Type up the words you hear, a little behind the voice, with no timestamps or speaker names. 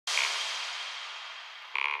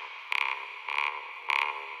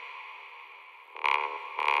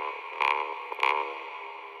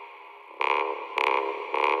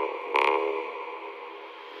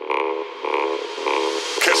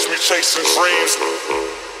chasing dreams.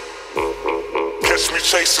 Catch me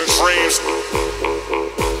chasing dreams.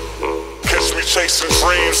 Catch me chasing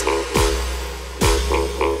dreams.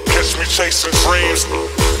 Catch me chasing dreams.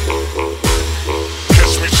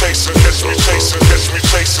 Catch me chasing, catch me chasing, catch me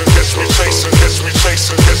chasing, catch me chasing, catch me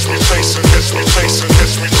chasing, catch me chasing, catch me chasing,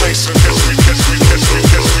 catch me chasing, catch me, catch me, catch me,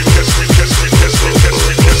 catch me, catch me, catch me, catch me, catch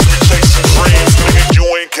me, catch me chasing dreams. Nigga, you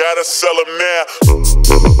ain't gotta sell 'em now.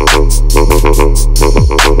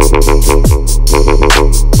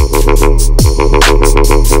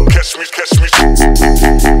 Catch me chasing.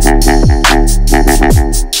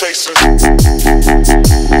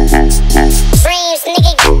 Dreams,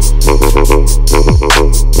 nigga.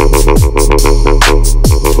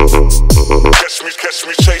 Catch me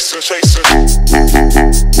chasing.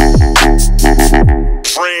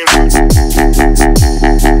 Dreams.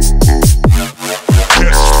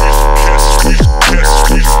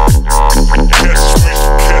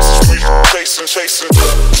 Chasing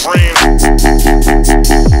dreams.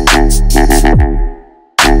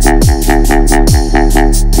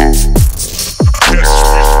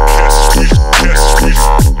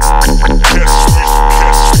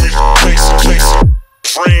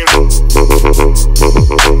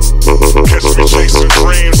 Catch me chasing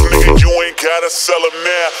dreams, nigga, you ain't gotta sell 'em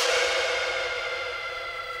now.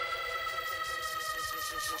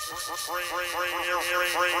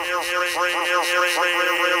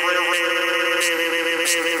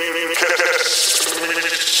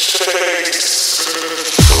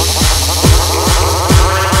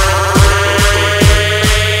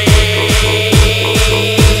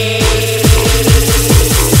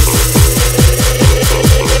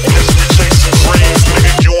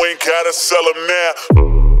 Sell 'em now.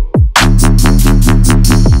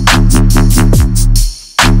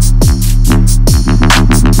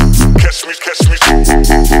 Catch me chasing.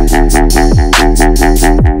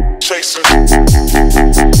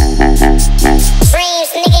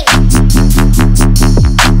 Dreams, nigga.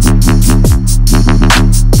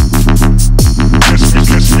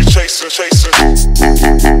 Catch me chasing. Dreams.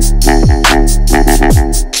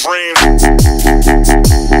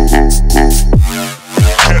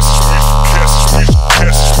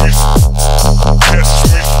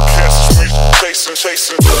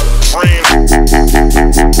 Chasing dreams.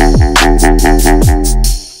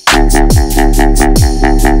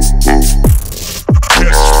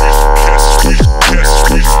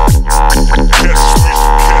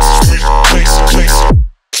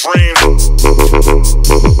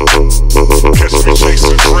 Catch me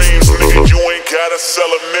chasing dreams, nigga, you ain't gotta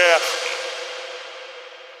sell 'em now.